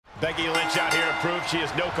Becky Lynch out here to prove she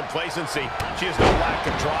has no complacency. She has no lack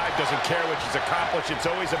of drive, doesn't care what she's accomplished. It's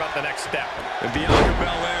always about the next step. And Bianca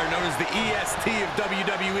Belair, known as the EST of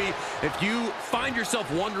WWE, if you find yourself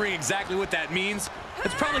wondering exactly what that means,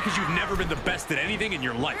 it's probably because you've never been the best at anything in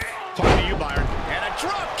your life. Talking to you, Byron. And a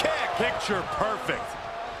drop kick. Picture perfect.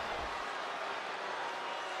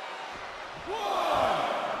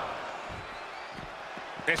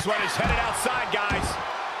 This one is headed outside, guys.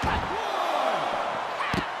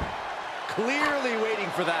 Clearly waiting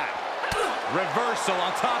for that. Reversal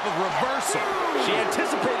on top of reversal. She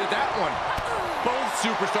anticipated that one. Both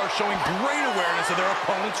superstars showing great awareness of their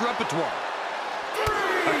opponent's repertoire.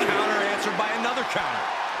 A counter answered by another counter.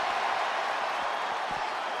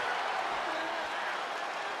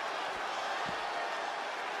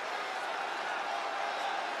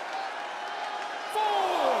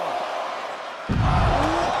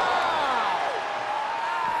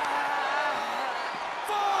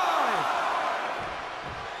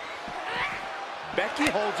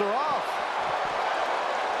 Becky holds her off.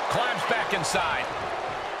 Climbs back inside.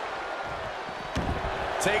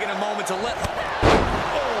 Taking a moment to let...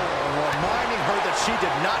 reminding her that she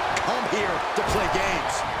did not come here to play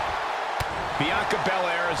games. Bianca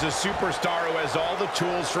Belair is a superstar who has all the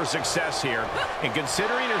tools for success here. And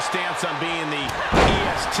considering her stance on being the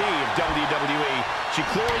EST of WWE, she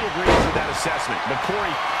clearly agrees with that assessment. But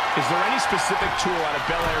Corey, is there any specific tool out of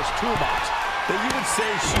Belair's toolbox that you would say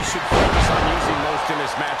she should focus on using most in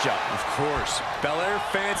this matchup? Of course. Belair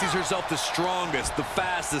fancies herself the strongest, the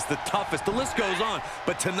fastest, the toughest. The list goes on.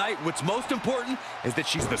 But tonight, what's most important is that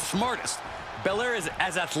she's the smartest. Belair is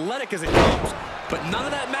as athletic as it comes, but none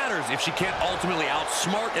of that matters if she can't ultimately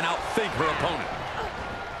outsmart and outthink her opponent.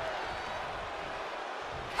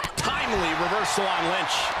 Timely reversal on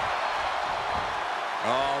Lynch.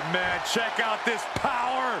 Oh, man, check out this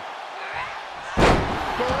power.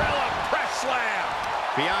 Gorilla press slam.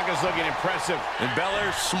 Bianca's looking impressive. And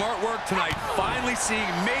Belair's smart work tonight, finally seeing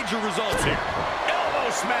major results here. Elbow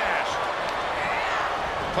smash.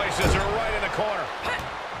 Places her right in the corner.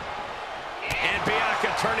 And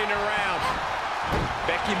Bianca turning around.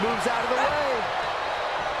 Becky moves out of the way.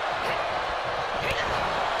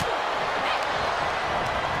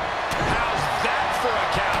 How's that for a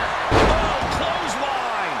counter? Oh,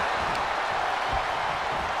 clothesline.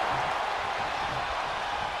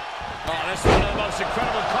 Oh, this is one of the most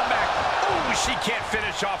incredible comeback. Oh, she can't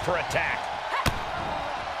finish off her attack.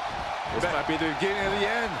 This might be the beginning of the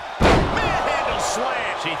end. Manhandle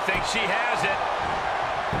slam. She thinks she has it.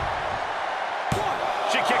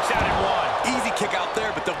 She kicks out at one. Easy kick out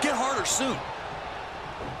there, but they'll get harder soon.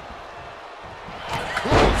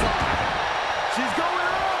 She's going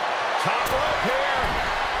up. Top rope here.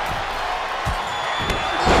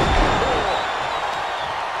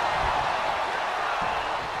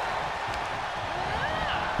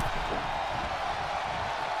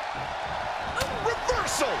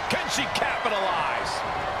 Reversal. Can she capitalize?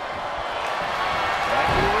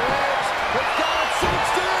 Becky Lynch. Let's go at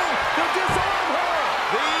 60. They'll disarm her.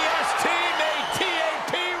 The EST made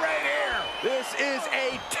TAP right here. This is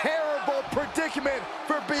a terrible predicament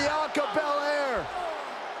for Bianca Belair.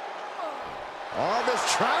 Oh, this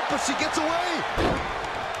trap, but she gets away.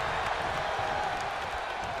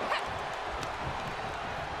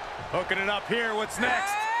 Hooking it up here. What's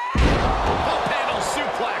next? Up handle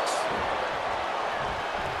suplex.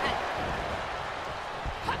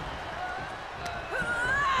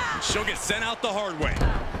 She'll get sent out the hard way.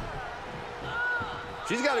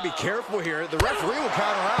 She's got to be careful here. The referee will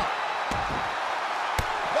count her out.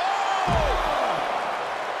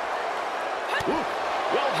 Ooh,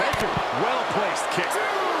 well measured. Well-placed kick.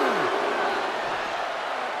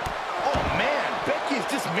 Oh, man. Becky is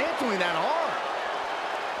dismantling that arm.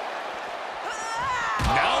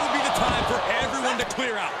 Now would be the time for everyone to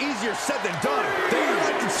clear out. Easier said than done. They are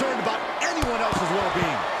not concerned about anyone else's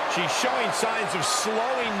well-being. She's showing signs of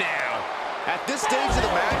slowing now. At this stage of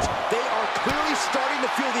the match, they are clearly starting to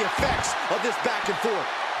feel the effects of this back and forth.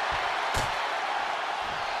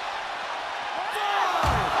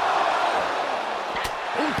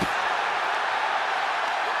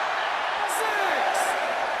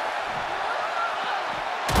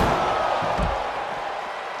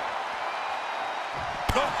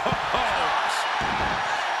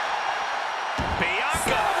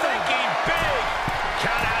 Bianca thinking big.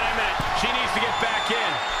 Count out a minute. She needs to get back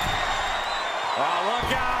in. Oh, look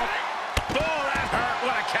out. Oh, that hurt.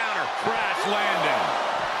 What a counter. Crash landing.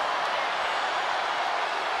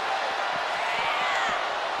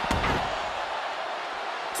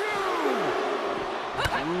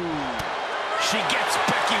 She gets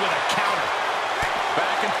Becky with a counter.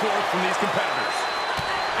 Back and forth from these competitors.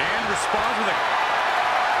 And responds with a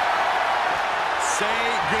say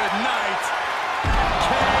goodnight.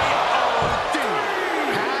 KOD.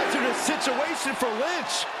 Hazardous situation for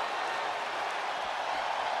Lynch.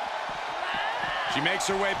 She makes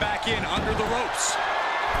her way back in under the ropes.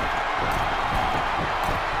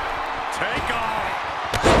 Take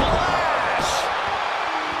off. Splash.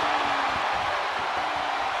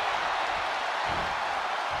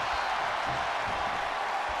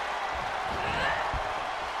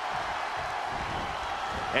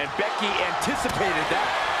 And Becky anticipated that.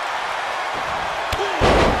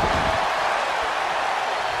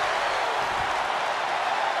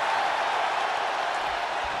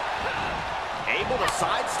 Able to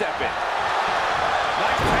sidestep it.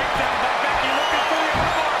 Nice takedown by Becky, looking for the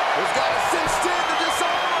armbar. He's got a cinched in to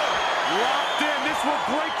disarm. Locked in. This will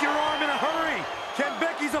break your arm in a hurry. Can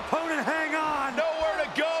Becky's opponent hang on? Nowhere to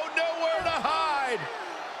go, nowhere to hide.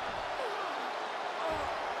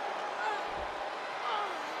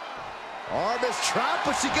 Arm is trapped,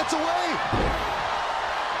 but she gets away.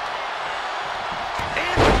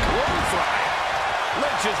 And the clothesline.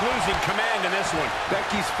 Lynch is losing command in this one.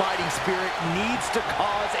 Becky's fighting spirit needs to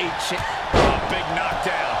cause a change. Oh, big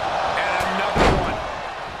knockdown. And another one.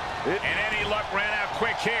 And any luck ran out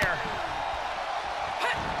quick here.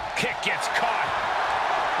 Kick gets caught.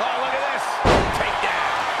 Oh, look at this.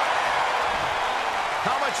 Takedown.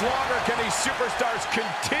 How much longer can these superstars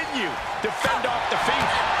continue to fend off defeat?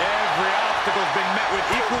 Every obstacle's been met with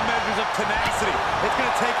equal measures of tenacity. It's going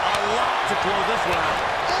to take a lot to close this one out.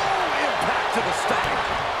 Oh, impact to the stomach.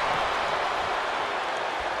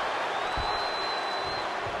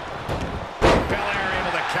 Belair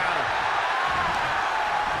able to counter.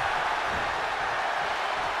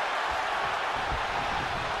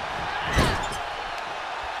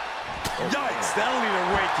 Yikes, that'll either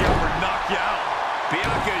wake you up or knock you out.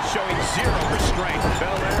 Bianca is showing zero restraint.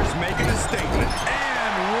 Belair's making a statement.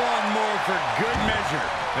 And one more for good measure.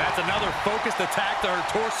 That's another focused attack to her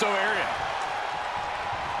torso area.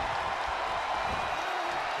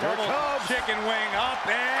 Double chicken wing up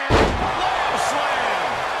and Lamb slam.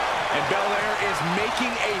 And Belair is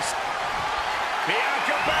making a...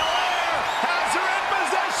 Bianca Belair has her in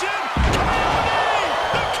possession.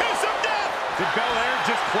 The kiss of death. did Belair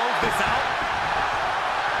just close this out?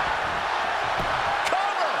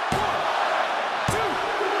 Cover. 1, 2.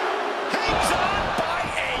 Hangs on by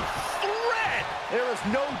a thread. There is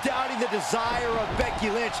no doubting the desire of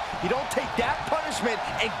Becky Lynch. You don't take that punishment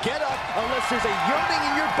and get up unless there's a yearning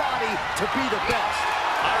in your body to be the best.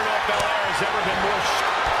 I don't know if Belair has ever been more...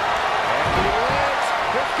 Becky Lynch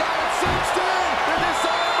has got it cinched in. And this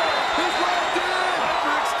armor is locked in.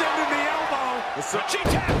 Overextended the elbow. She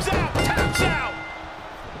taps out. Taps out.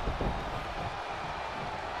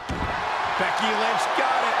 Becky Lynch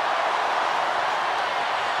got it.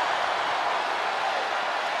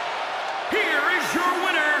 Here is your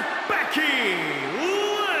winner, Becky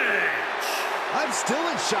Lynch. I'm still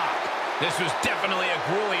in shock. This was definitely a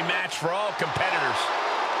grueling match for all competitors.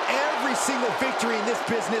 Every single victory in this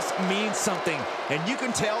business means something. And you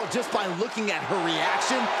can tell just by looking at her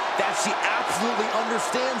reaction that she absolutely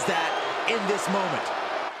understands that in this moment.